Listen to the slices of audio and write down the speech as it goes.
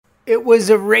It was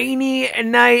a rainy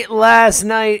night last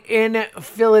night in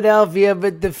Philadelphia,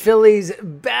 but the Phillies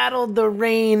battled the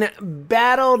rain,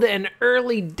 battled an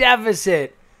early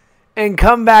deficit, and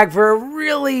come back for a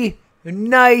really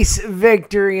nice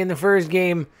victory in the first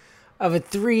game of a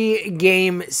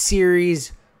 3-game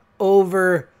series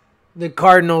over the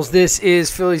Cardinals. This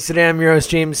is Phillies Today. I'm your host,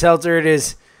 James Seltzer. It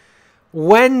is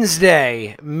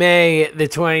Wednesday, May the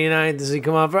 29th, as we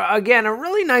come off, again, a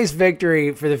really nice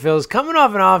victory for the Phils. Coming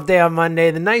off an off day on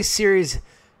Monday, the nice series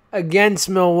against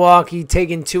Milwaukee,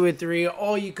 taking 2-3,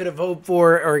 all you could have hoped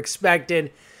for or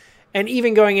expected. And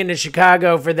even going into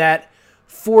Chicago for that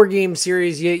 4-game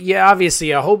series, you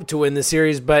obviously hope to win the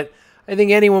series, but I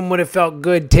think anyone would have felt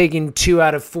good taking 2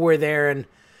 out of 4 there. And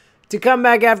to come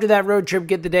back after that road trip,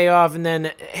 get the day off, and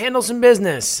then handle some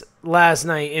business last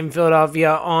night in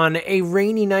Philadelphia on a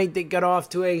rainy night that got off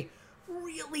to a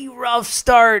really rough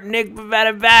start. Nick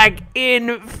Pivetta back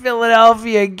in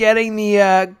Philadelphia, getting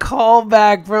the call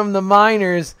back from the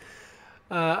minors.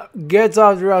 Gets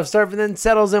off to a rough start, but then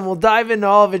settles in. We'll dive into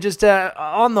all of it. Just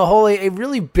on the whole, a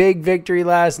really big victory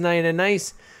last night. A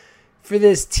nice for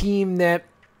this team that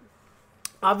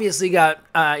obviously got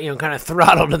kind of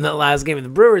throttled in the last game of the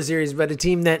Brewers series, but a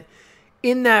team that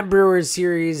in that Brewers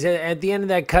series, at the end of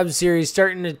that Cubs series,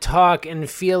 starting to talk and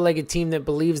feel like a team that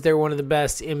believes they're one of the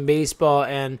best in baseball,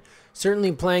 and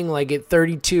certainly playing like it,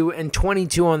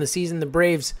 32-22 on the season. The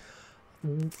Braves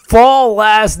fall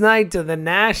last night to the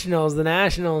Nationals. The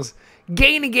Nationals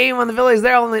gain a game on the Phillies.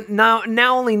 They're only now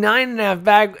only 9.5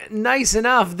 back. Nice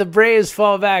enough. The Braves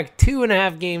fall back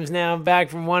 2.5 games now,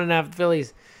 back from 1.5. The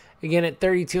Phillies again at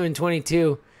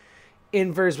 32-22.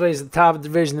 In first place at the top of the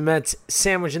division. The Mets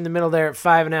sandwiched in the middle there at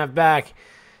 5.5 back.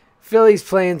 Phillies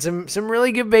playing some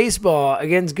really good baseball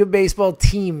against good baseball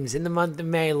teams in the month of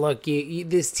May. Look,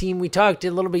 this team, we talked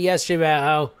a little bit yesterday about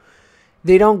how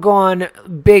they don't go on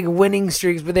big winning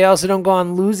streaks, but they also don't go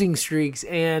on losing streaks.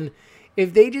 And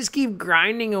if they just keep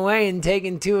grinding away and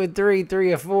taking 2-3,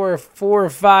 3-4,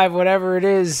 4-5, whatever it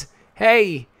is,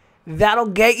 hey, that'll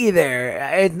get you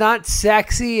there. It's not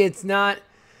sexy. It's not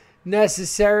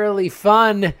necessarily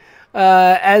fun,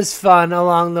 as fun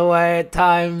along the way at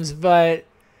times, but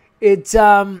it's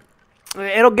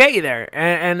it'll get you there,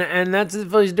 and that's what the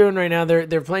Phillies are doing right now.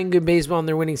 They're playing good baseball and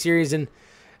they're winning series, and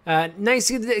nice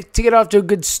to get off to a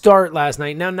good start last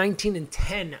night. Now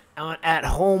 19-10 at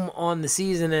home on the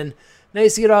season, and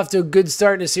nice to get off to a good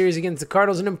start in a series against the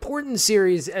Cardinals. An important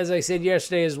series, as I said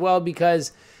yesterday as well,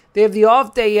 because they have the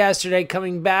off day yesterday,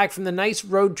 coming back from the nice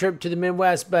road trip to the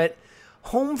Midwest, but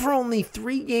home for only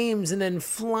 3 games, and then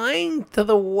flying to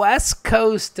the West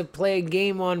Coast to play a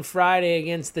game on Friday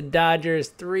against the Dodgers,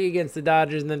 3 against the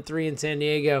Dodgers, and then 3 in San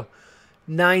Diego.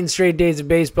 9 straight days of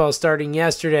baseball starting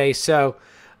yesterday. So,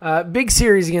 big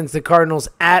series against the Cardinals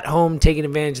at home, taking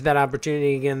advantage of that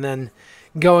opportunity again, then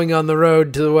going on the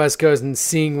road to the West Coast and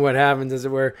seeing what happens, as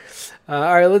it were. All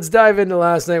right, let's dive into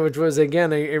last night, which was,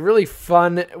 again, a really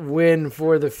fun win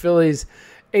for the Phillies.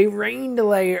 A rain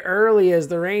delay early, as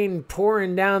the rain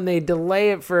pouring down. They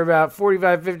delay it for about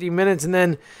 45-50 minutes, and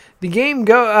then the game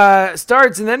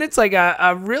starts, and then it's like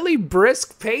a really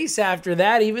brisk pace after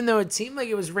that, even though it seemed like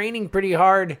it was raining pretty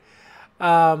hard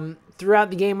throughout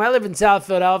the game. I live in South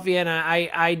Philadelphia, and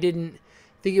I didn't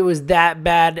think it was that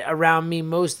bad around me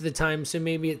most of the time, so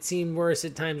maybe it seemed worse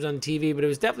at times on TV, but it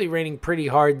was definitely raining pretty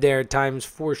hard there at times,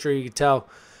 for sure. You could tell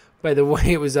by the way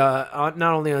it was not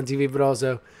only on TV, but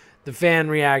also the fan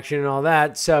reaction and all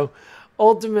that. So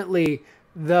ultimately,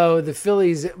 though, the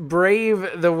Phillies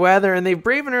brave the weather, and they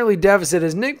brave an early deficit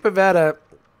as Nick Pivetta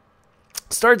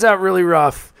starts out really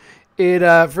rough.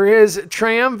 For his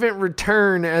triumphant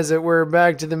return, as it were,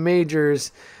 back to the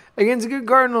majors against a good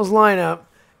Cardinals lineup,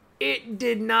 it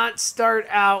did not start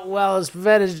out well, as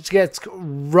Pivetta gets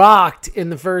rocked in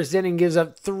the first inning, gives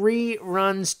up 3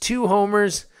 runs, 2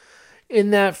 homers in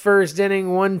that first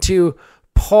inning, 1 to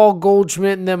Paul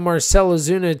Goldschmidt, and then Marcell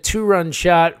Ozuna, 2-run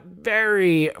shot.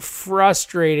 Very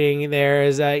frustrating there,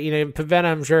 as Pivetta,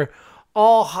 I'm sure,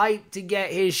 all hyped to get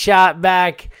his shot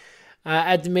back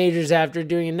at the majors after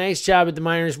doing a nice job at the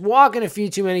minors, walking a few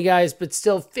too many guys, but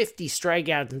still 50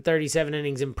 strikeouts in 37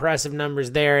 innings. Impressive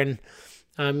numbers there, and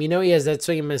he has that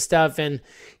swing and miss stuff. And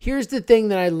here's the thing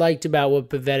that I liked about what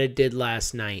Pivetta did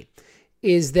last night,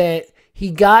 is that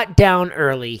he got down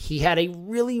early. He had a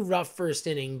really rough first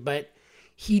inning, but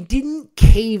he didn't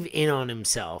cave in on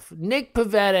himself. Nick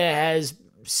Pivetta has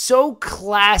so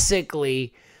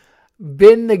classically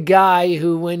been the guy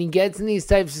who, when he gets in these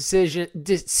types of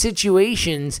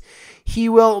situations, he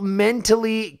will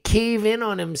mentally cave in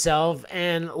on himself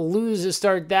and lose a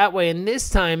start that way. And this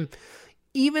time,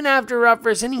 even after a rough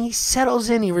first inning, he settles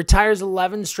in. He retires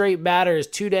 11 straight batters,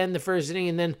 2 to end the first inning,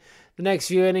 and then the next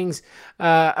few innings,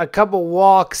 a couple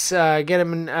walks, get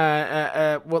him in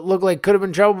what looked like could have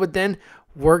been trouble, but then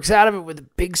works out of it with a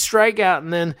big strikeout,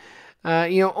 and then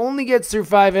only gets through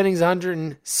 5 innings,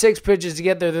 106 pitches to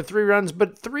get there. The 3 runs,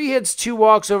 but 3 hits, 2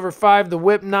 walks over 5. The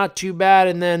whip not too bad,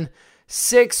 and then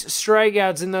 6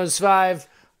 strikeouts in those 5.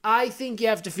 I think you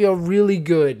have to feel really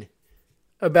good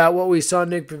about what we saw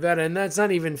Nick Pivetta, and that's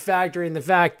not even factoring the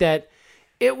fact that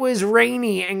it was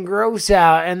rainy and gross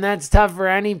out, and that's tough for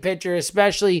any pitcher,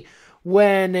 especially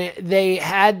when they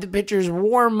had the pitchers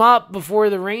warm up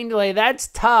before the rain delay. That's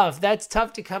tough. That's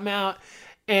tough to come out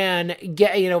and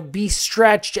get, be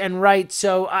stretched and right.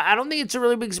 So I don't think it's a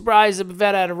really big surprise that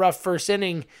Pivetta had a rough first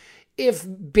inning, if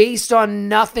based on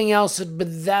nothing else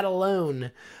but that alone.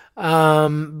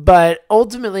 But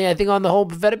ultimately, I think on the whole,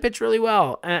 Pivetta pitched really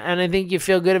well, and I think you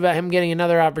feel good about him getting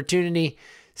another opportunity,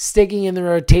 sticking in the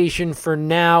rotation for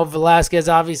now. Velasquez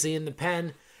obviously in the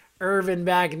pen, Irvin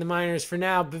back in the minors for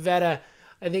now. Pivetta,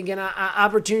 I think an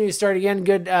opportunity to start again.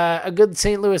 A good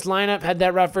St. Louis lineup, had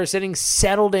that rough first inning,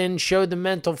 settled in, showed the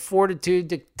mental fortitude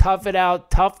to tough it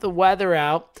out, tough the weather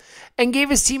out, and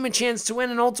gave his team a chance to win,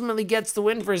 and ultimately gets the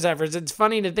win for his efforts. It's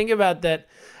funny to think about that.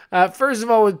 First of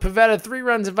all, with Pivetta, 3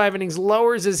 runs in 5 innings,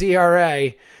 lowers his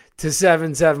ERA to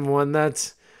 7.71.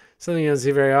 That's something you don't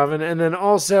see very often. And then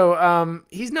also,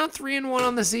 he's now 3-1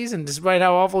 on the season, despite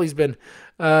how awful he's been.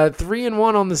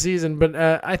 3-1 on the season, but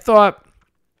I thought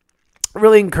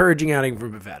really encouraging outing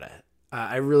from Pivetta.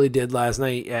 I really did last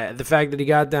night. The fact that he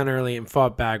got down early and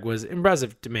fought back was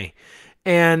impressive to me.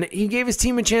 And he gave his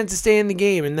team a chance to stay in the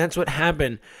game, and that's what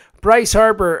happened. Bryce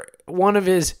Harper, one of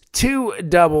his 2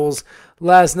 doubles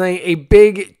last night, a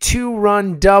big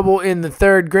 2-run double in the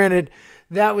third. Granted,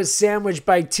 that was sandwiched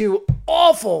by 2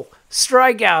 awful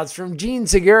strikeouts from Gene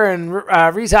Segura and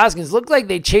Rhys Hoskins. Looked like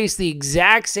they chased the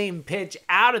exact same pitch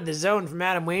out of the zone from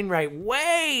Adam Wainwright.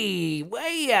 Way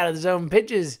out of the zone.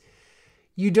 Pitches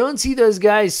you don't see those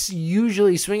guys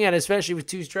usually swing at, especially with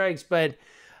 2 strikes. But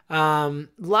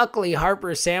luckily,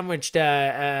 Harper sandwiched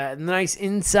a nice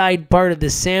inside part of the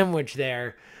sandwich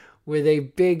there with a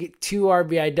big 2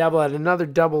 RBI double. At another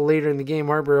double later in the game,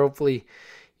 Harper hopefully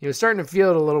starting to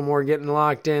feel it a little more, getting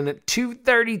locked in at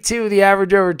 232, the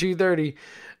average over 230,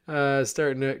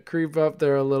 starting to creep up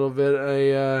there a little bit.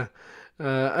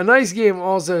 A nice game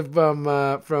also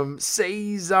from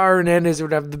Cesar Hernandez,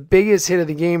 would have the biggest hit of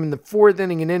the game in the 4th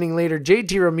inning. An inning later, JT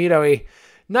Realmuto, a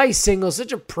nice single,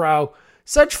 such a pro.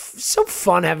 So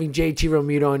fun having JT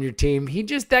Realmuto on your team.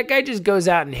 That guy just goes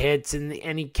out and hits, and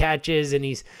he catches, and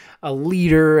he's a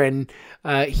leader, and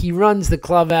he runs the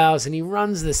clubhouse, and he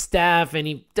runs the staff, and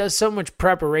he does so much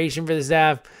preparation for the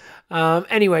staff.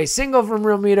 Anyway, single from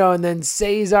Realmuto, and then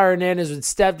Cesar Hernandez would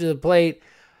step to the plate,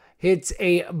 hits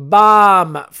a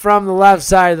bomb from the left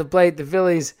side of the plate. The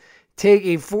Phillies take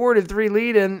a 4-3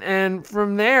 lead, and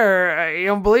from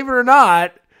there, believe it or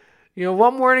not,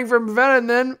 one more inning from Pivetta, and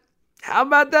then how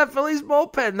about that Phillies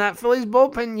bullpen? That Phillies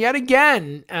bullpen yet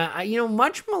again,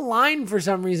 much maligned for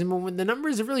some reason, but when the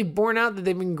numbers have really borne out that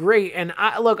they've been great. And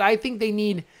I think they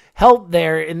need help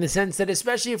there in the sense that,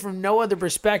 especially from no other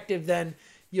perspective than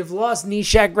you've lost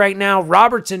Neshek right now.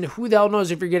 Robertson, who the hell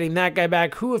knows if you're getting that guy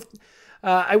back?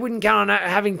 I wouldn't count on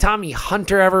having Tommy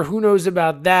Hunter ever. Who knows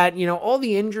about that? All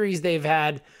the injuries they've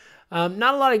had.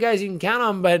 Not a lot of guys you can count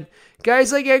on, but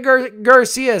guys like Edgar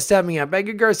Garcia stepping up.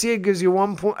 Edgar Garcia gives you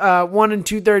 1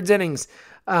 2/3 innings.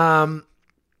 A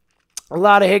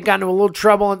lot of hit, got into a little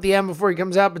trouble at the end before he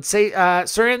comes out. But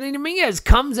Sir Anthony Dominguez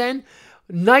comes in.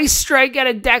 Nice strikeout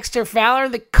of Dexter Fowler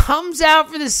that comes out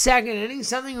for the 2nd inning.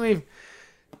 Something we've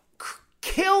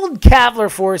killed Kavler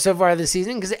for so far this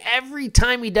season, because every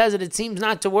time he does it, it seems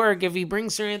not to work. If he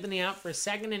brings Sir Anthony out for a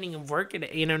 2nd inning of work,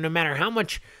 no matter how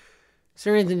much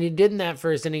Sir Anthony did in that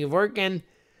 1st inning of work, and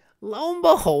lo and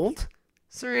behold,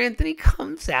 Sir Anthony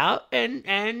comes out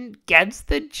and gets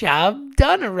the job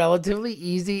done. A relatively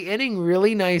easy inning,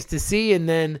 really nice to see. And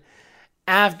then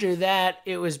after that,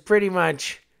 it was pretty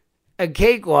much a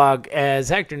cakewalk as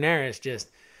Hector Neris just,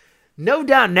 no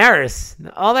doubt Neris,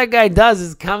 all that guy does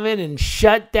is come in and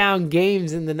shut down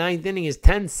games in the 9th inning. His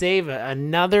 10th save,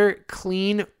 another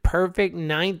clean, perfect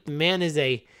 9th. Man is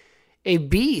a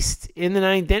beast in the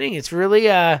 9th inning. It's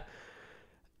really,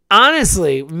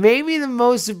 honestly, maybe the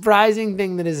most surprising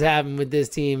thing that has happened with this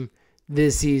team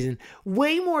this season.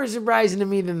 Way more surprising to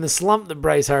me than the slump that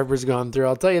Bryce Harper's gone through.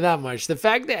 I'll tell you that much. The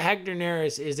fact that Hector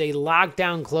Neris is a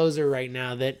lockdown closer right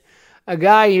now, that a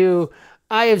guy who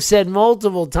I have said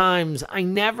multiple times I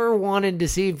never wanted to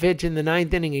see pitch in the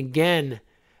 9th inning again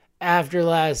after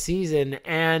last season,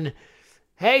 and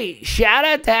hey, shout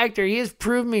out to Hector. He has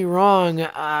proved me wrong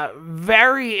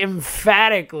very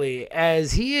emphatically,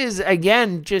 as he is,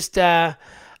 again, just I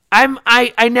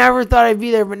never thought I'd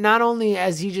be there, but not only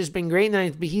has he just been great in the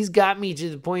ninth, but he's got me to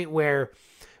the point where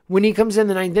when he comes in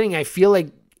the ninth inning, I feel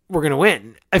like we're going to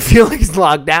win. I feel like it's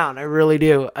locked down. I really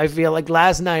do. I feel like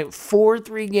last night,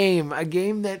 4-3 game, a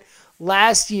game that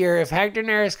last year, if Hector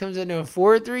Neris comes into a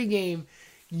 4-3 game,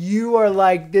 you are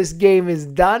like, this game is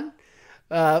done.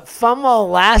 Fun while it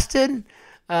lasted.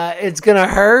 It's going to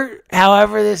hurt.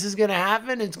 However this is going to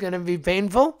happen, it's going to be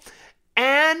painful.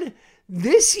 And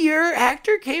this year,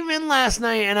 Hector came in last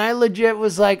night, and I legit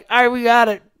was like, all right, we got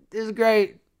it. This is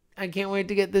great. I can't wait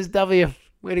to get this W.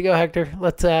 Way to go, Hector.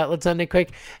 Let's end it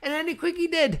quick. And end it quick he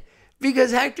did,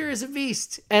 because Hector is a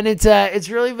beast. And it's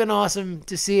really been awesome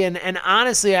to see. And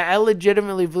honestly, I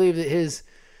legitimately believe that his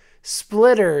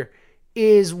splitter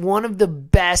is one of the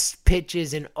best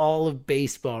pitches in all of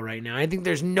baseball right now. I think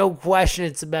there's no question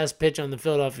it's the best pitch on the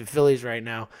Philadelphia Phillies right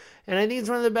now. And I think it's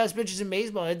one of the best pitches in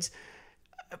baseball. It's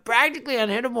practically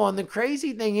unhittable. And the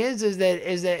crazy thing is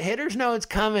that hitters know it's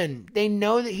coming. They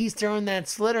know that he's throwing that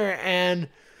slitter, and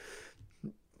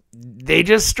they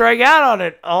just strike out on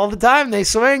it all the time. They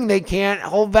swing. They can't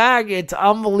hold back. It's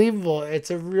unbelievable.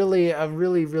 It's a really,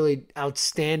 really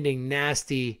outstanding,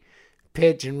 nasty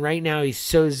pitch. And right now he's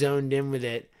so zoned in with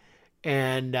it.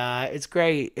 And it's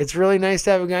great. It's really nice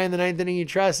to have a guy in the ninth inning you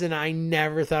trust. And I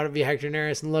never thought it'd be Hector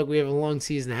Neris. And look, we have a long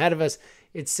season ahead of us.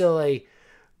 It's still a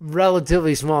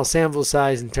relatively small sample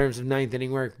size in terms of ninth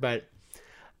inning work, but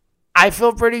I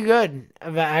feel pretty good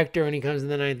about Hector when he comes in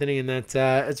the ninth inning, and that's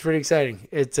it's pretty exciting.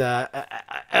 It's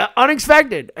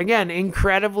unexpected. Again,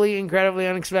 incredibly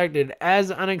unexpected. As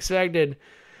unexpected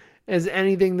as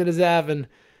anything that has happened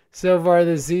so far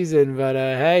this season. But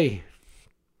hey,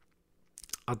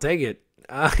 I'll take it.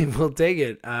 I will take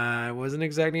it. I wasn't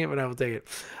expecting it, but I will take it.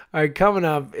 All right, coming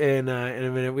up in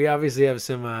a minute, we obviously have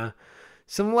some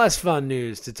less fun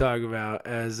news to talk about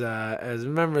as a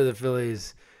member of the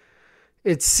Phillies.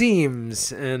 It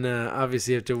seems, and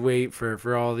obviously you have to wait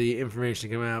for all the information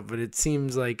to come out, but it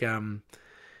seems like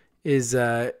is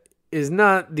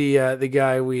not the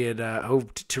guy we had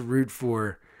hoped to root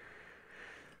for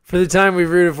the time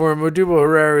we've rooted for him. Odubel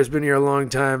Herrera has been here a long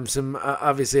time. Some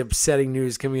obviously upsetting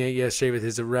news coming out yesterday with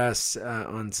his arrest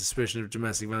on suspicion of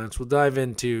domestic violence. We'll dive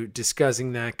into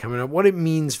discussing that coming up, what it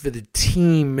means for the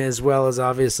team, as well as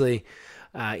obviously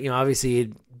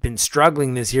he'd been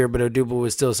struggling this year, but Odubel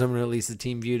was still someone at least the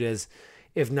team viewed as,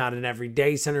 if not an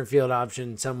everyday center field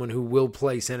option, someone who will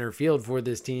play center field for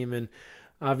this team. And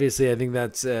obviously, I think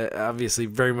that's obviously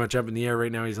very much up in the air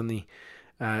right now. He's on the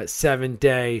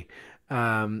 7-day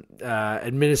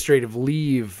administrative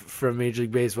leave from Major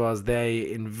League Baseball as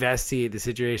they investigate the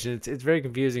situation. It's very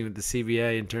confusing with the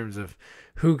CBA in terms of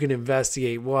who can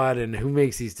investigate what and who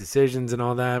makes these decisions and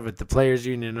all that, with the players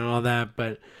union and all that.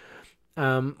 But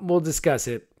we'll discuss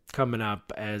it coming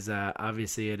up, as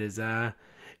obviously it is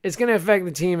it's going to affect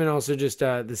the team and also just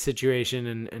the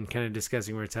situation and kind of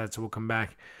discussing where it's at. So we'll come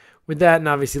back with that and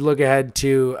obviously look ahead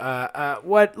to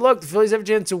the Phillies have a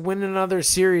chance to win another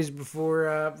series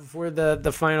before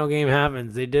the final game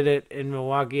happens. They did it in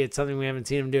Milwaukee. It's something we haven't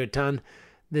seen them do a ton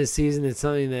this season. It's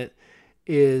something that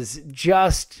is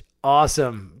just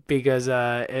awesome because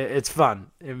it's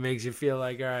fun. It makes you feel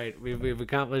like, all right, we've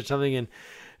accomplished something, and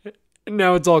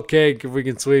now it's all cake if we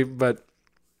can sweep. But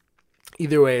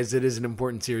either way, as it is an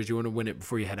important series, you want to win it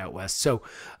before you head out west. So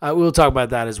we'll talk about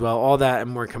that as well. All that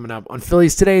and more coming up on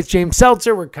Phillies Today. It's James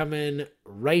Seltzer. We're coming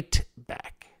right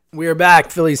back. We are back.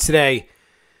 Phillies Today.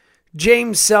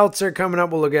 James Seltzer coming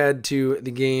up. We'll look ahead to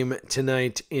the game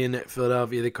tonight in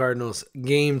Philadelphia. The Cardinals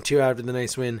game 2 after the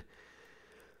nice win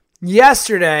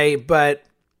yesterday. But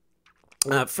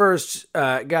first,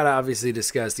 got to obviously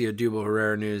discuss the Odubel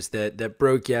Herrera news that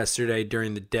broke yesterday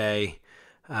during the day.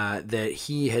 That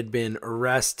he had been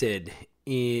arrested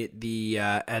at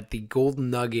the Golden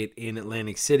Nugget in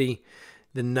Atlantic City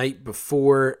the night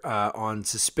before on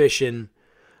suspicion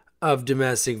of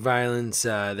domestic violence.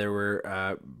 There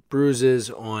were bruises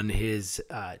on his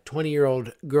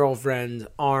 20-year-old girlfriend's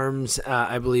arms,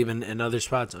 I believe, and other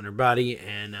spots on her body,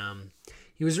 and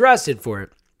he was arrested for it.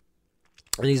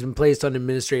 And he's been placed on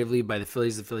administrative leave by the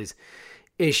Phillies. The Phillies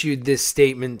issued this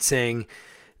statement saying,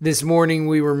 "This morning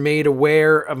we were made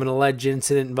aware of an alleged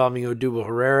incident involving Odubel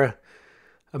Herrera.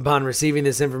 Upon receiving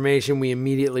this information, we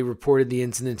immediately reported the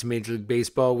incident to Major League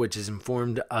Baseball, which has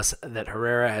informed us that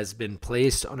Herrera has been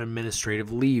placed on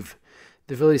administrative leave.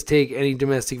 The Phillies take any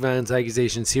domestic violence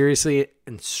accusation seriously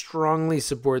and strongly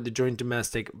support the joint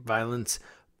domestic violence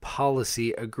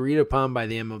policy agreed upon by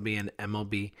the MLB and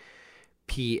MLBPA.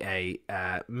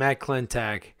 Matt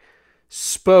Klentak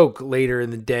spoke later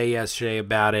in the day yesterday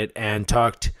about it and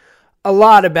talked a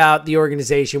lot about the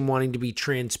organization wanting to be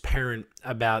transparent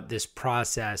about this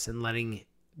process and letting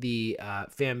the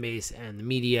fan base and the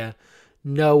media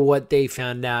know what they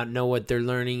found out, know what they're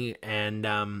learning, and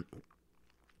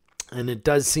it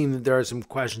does seem that there are some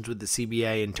questions with the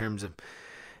CBA in terms of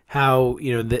how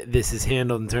this is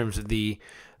handled in terms of the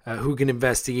who can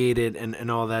investigate it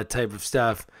and all that type of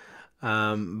stuff.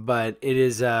 But it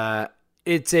is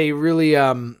it's a really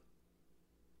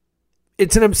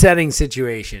it's an upsetting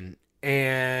situation.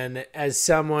 And as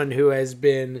someone who has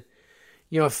been,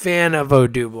 a fan of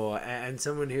Odubel and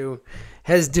someone who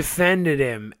has defended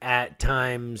him at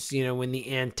times, when the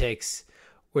antics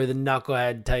or the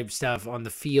knucklehead type stuff on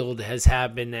the field has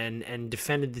happened and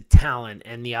defended the talent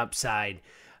and the upside,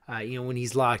 when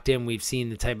he's locked in, we've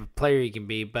seen the type of player he can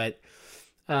be. But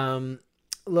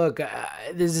look,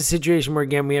 there's a situation where,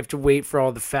 again, we have to wait for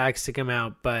all the facts to come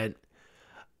out. But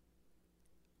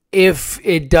if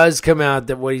it does come out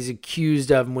that what he's accused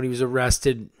of and what he was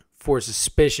arrested for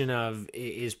suspicion of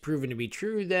is proven to be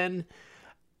true, then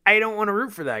I don't want to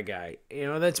root for that guy.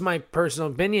 That's my personal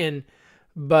opinion.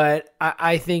 But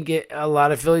I think a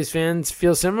lot of Phillies fans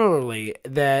feel similarly,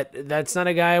 that that's not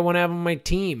a guy I want to have on my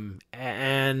team.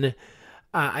 And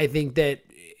I think that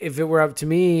if it were up to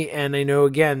me, and I know,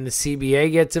 again, the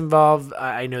CBA gets involved,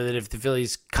 I know that if the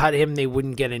Phillies cut him, they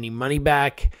wouldn't get any money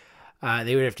back.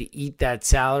 They would have to eat that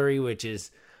salary, which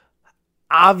is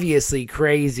obviously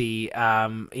crazy.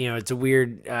 It's a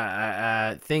weird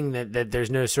thing that there's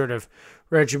no sort of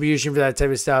retribution for that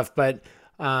type of stuff. But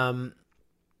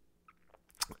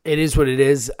it is what it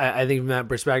is. I think from that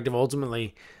perspective,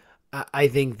 ultimately, I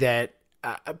think that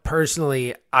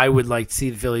personally, I would like to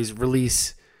see the Phillies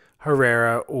release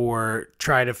Herrera or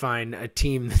try to find a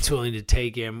team that's willing to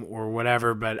take him or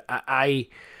whatever. But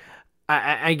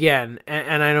again,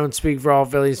 and I don't speak for all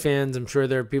Phillies fans. I'm sure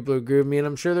there are people who agree with me, and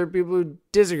I'm sure there are people who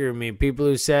disagree with me. People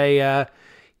who say,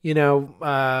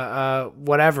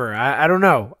 whatever. I don't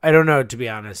know. I don't know, to be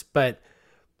honest. But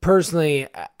personally,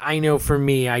 I know for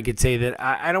me, I could say that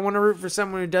I don't want to root for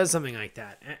someone who does something like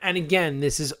that. And again,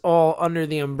 this is all under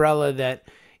the umbrella that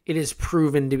it is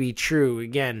proven to be true.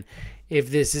 Again, if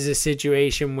this is a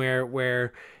situation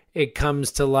where it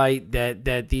comes to light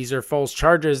that these are false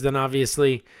charges, then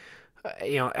obviously,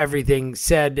 everything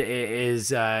said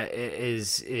is in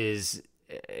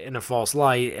a false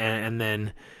light, and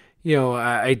then,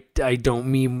 I don't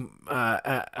mean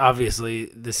obviously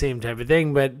the same type of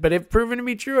thing, but if proven to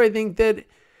be true, I think that,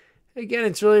 again,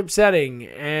 it's really upsetting,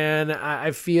 and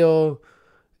I feel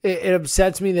it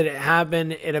upsets me that it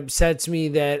happened. It upsets me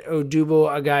that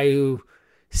Odubel, a guy who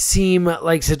seem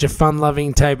like such a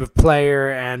fun-loving type of player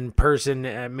and person,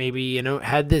 maybe,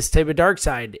 had this type of dark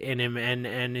side in him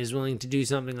and is willing to do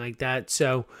something like that.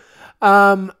 So,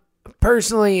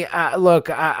 personally, look,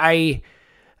 I'm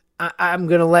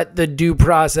going to let the due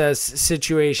process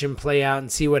situation play out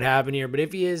and see what happened here. But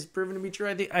if he is proven to be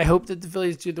true, I hope that the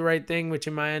Phillies do the right thing, which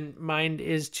in my mind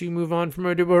is to move on from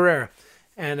Odubel Herrera.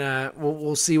 And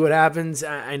we'll see what happens.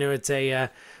 I know it's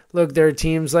look, there are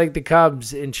teams like the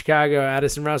Cubs in Chicago,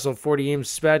 Addison Russell, 40-game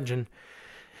suspension.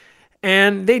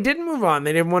 And they didn't move on.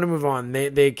 They didn't want to move on.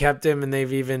 They kept him, and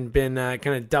they've even been kind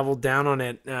of doubled down on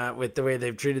it with the way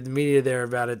they've treated the media there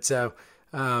about it. So,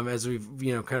 as we've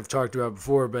kind of talked about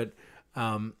before. But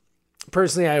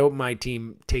personally, I hope my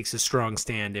team takes a strong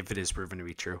stand if it is proven to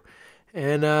be true.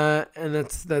 And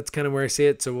that's kind of where I see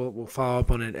it. So we'll follow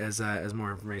up on it as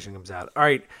more information comes out. All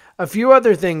right, a few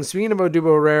other things. Speaking of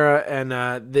Odubel Herrera and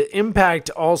the impact,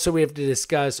 also we have to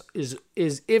discuss is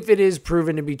if it is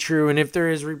proven to be true and if there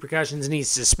is repercussions and he's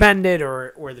suspended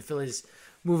or the Phillies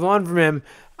move on from him.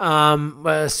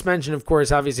 Suspension, of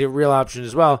course, obviously a real option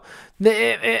as well.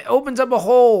 It opens up a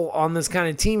hole on this kind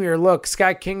of team here. Look,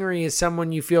 Scott Kingery is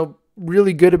someone you feel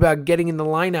really good about getting in the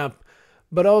lineup,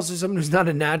 but also someone who's not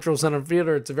a natural center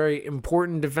fielder. It's a very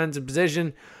important defensive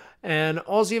position. And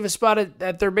also you have a spot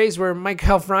at third base where Mike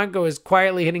Franco is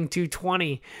quietly hitting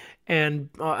 220 and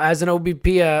has an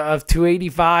OBP of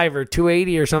 285 or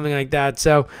 280 or something like that.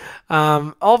 So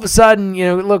all of a sudden,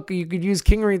 look, you could use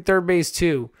Kingery at third base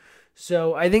too.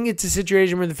 So I think it's a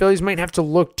situation where the Phillies might have to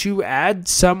look to add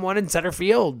someone in center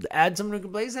field, add someone who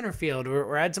can play center field,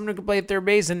 or add someone who can play at third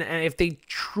base. And if they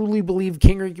truly believe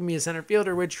Kingery can be a center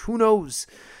fielder, which who knows?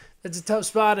 That's a tough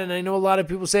spot. And I know a lot of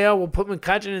people say, we'll put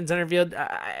McCutchen in center field.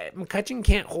 McCutchen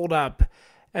can't hold up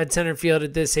at center field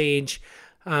at this age,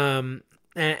 and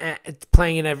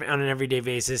playing it on an everyday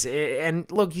basis. And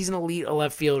look, he's an elite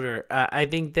left fielder. I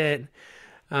think that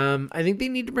I think they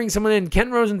need to bring someone in. Ken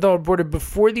Rosenthal reported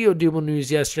before the Odubel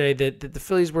news yesterday that the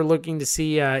Phillies were looking to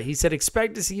see, he said,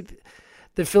 expect to see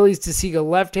the Phillies to seek a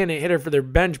left-handed hitter for their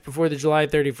bench before the July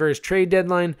 31st trade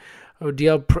deadline.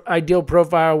 Ideal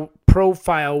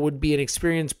profile would be an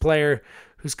experienced player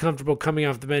who's comfortable coming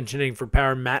off the bench and hitting for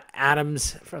power. Matt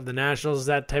Adams from the Nationals,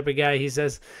 that type of guy, he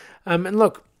says. And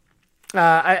look,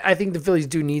 I think the Phillies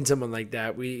do need someone like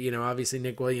that. Obviously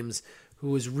Nick Williams, who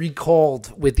was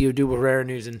recalled with the Odubel Herrera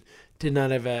news and did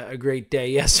not have a great day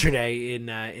yesterday in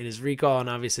his recall, and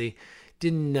obviously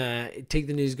didn't take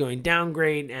the news going down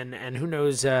great, and who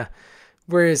knows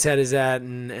where his head is at,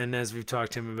 and as we've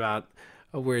talked to him about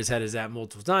where his head is at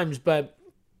multiple times, but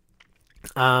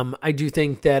I do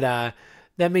think that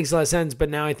that makes a lot of sense. But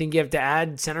now I think you have to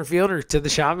add center fielder to the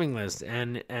shopping list,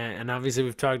 and obviously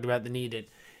we've talked about the need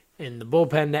in the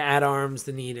bullpen to add arms,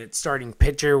 the need at starting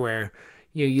pitcher where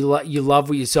you love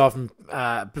what you saw from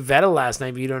Pivetta last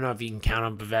night, but you don't know if you can count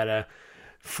on Pivetta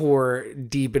for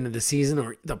deep into the season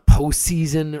or the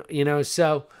postseason.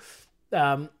 So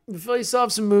the Phillies still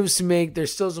have some moves to make.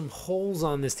 There's still some holes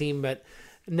on this team, but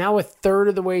now a third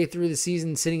of the way through the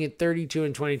season, sitting at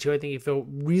 32-22, I think you feel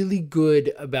really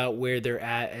good about where they're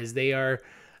at, as they are,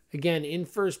 again, in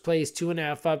first place,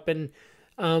 2.5 up, and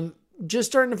just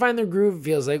starting to find their groove. It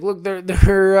feels like, look, they're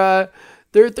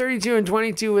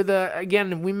 32-22 with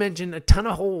again, we mentioned a ton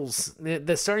of holes.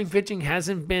 The starting pitching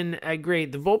hasn't been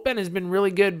great. The bullpen has been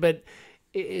really good, but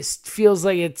it feels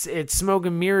like it's smoke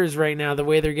and mirrors right now, the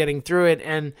way they're getting through it.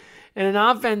 And an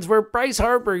offense where Bryce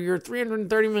Harper, your $330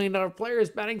 million player, is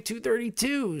batting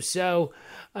 .232. So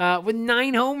with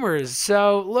 9 homers.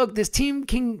 So look, this team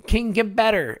can get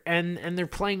better, and they're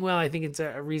playing well. I think it's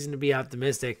a reason to be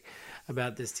optimistic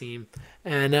about this team.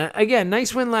 And again,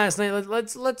 nice win last night.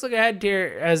 Let's look ahead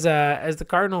here as the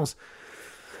Cardinals.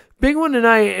 Big one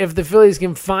tonight if the Phillies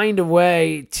can find a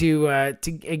way to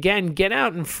again get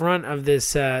out in front of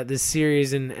this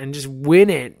series and just win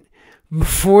it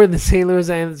before the St. Louis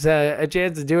has a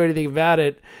chance to do anything about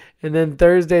it. And then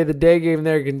Thursday, the day game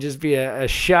there can just be a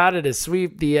shot at a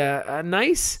sweep. A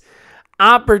nice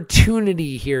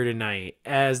opportunity here tonight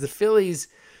as the Phillies,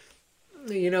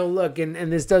 look,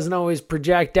 and this doesn't always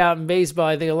project out in baseball.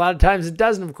 I think a lot of times it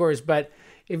doesn't, of course, but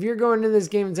if you're going into this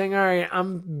game and saying, all right,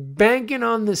 I'm banking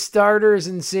on the starters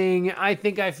and seeing, I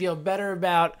think I feel better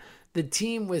about the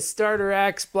team with starter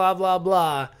X, blah, blah,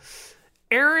 blah.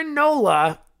 Aaron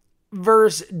Nola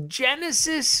versus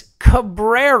Genesis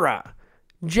Cabrera.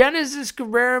 Genesis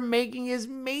Cabrera making his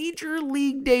major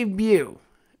league debut.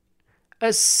 A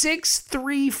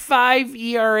 6.35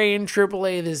 ERA in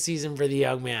AAA this season for the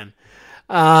young man.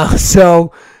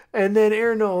 And then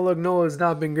Aaron Nola. Look, Nola's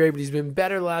not been great, but he's been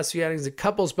better the last few outings. A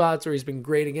couple spots where he's been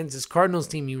great against his Cardinals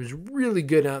team. He was really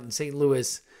good out in St.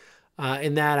 Louis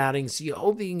in that outing. So you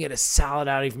hope that you can get a solid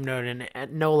outing from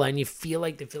Nola, and you feel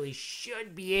like the Phillies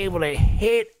should be able to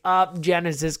hit up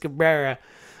Genesis Cabrera.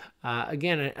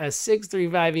 Again, a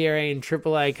 6.35 ERA in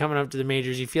AAA coming up to the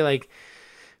majors. You feel like,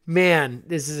 man,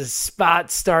 this is a spot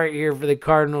start here for the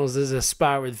Cardinals. This is a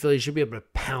spot where the Phillies should be able to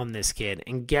pound this kid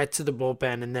and get to the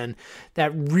bullpen. And then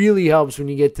that really helps when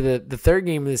you get to the third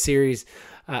game of the series,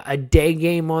 a day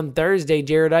game on Thursday.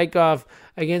 Jared Eichhoff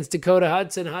against Dakota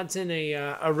Hudson. Hudson,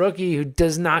 a rookie who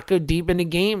does not go deep into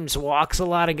games, walks a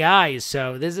lot of guys.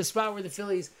 So there's a spot where the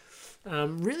Phillies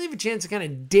really have a chance to kind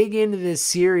of dig into this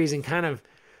series and kind of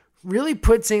really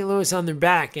put St. Louis on their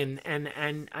back. And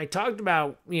I talked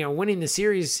about, winning the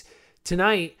series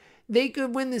tonight. They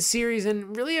could win the series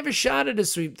and really have a shot at a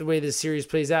sweep the way this series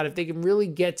plays out if they can really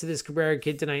get to this Cabrera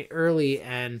kid tonight early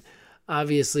and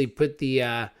obviously put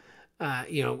the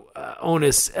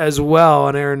onus as well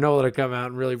on Aaron Nola to come out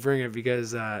and really bring it,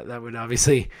 because that would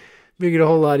obviously make it a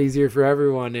whole lot easier for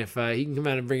everyone if he can come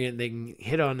out and bring it and they can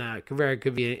hit on Cabrera.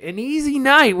 Could be an easy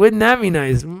night. Wouldn't that be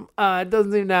nice? It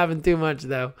doesn't seem to happen too much,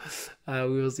 though.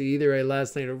 We will see. Either way,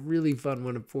 last night, a really fun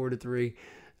one of 4-3.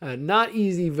 Not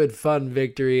easy, but fun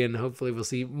victory, and hopefully we'll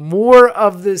see more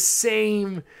of the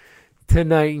same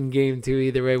tonight in Game 2.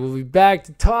 Either way, we'll be back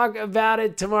to talk about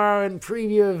it tomorrow in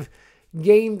preview of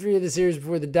Game 3 of the series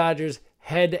before the Dodgers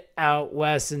head out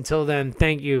west. Until then,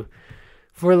 thank you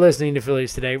for listening to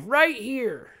Phillies Today right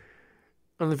here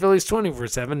on the Phillies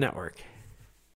 24/7 Network.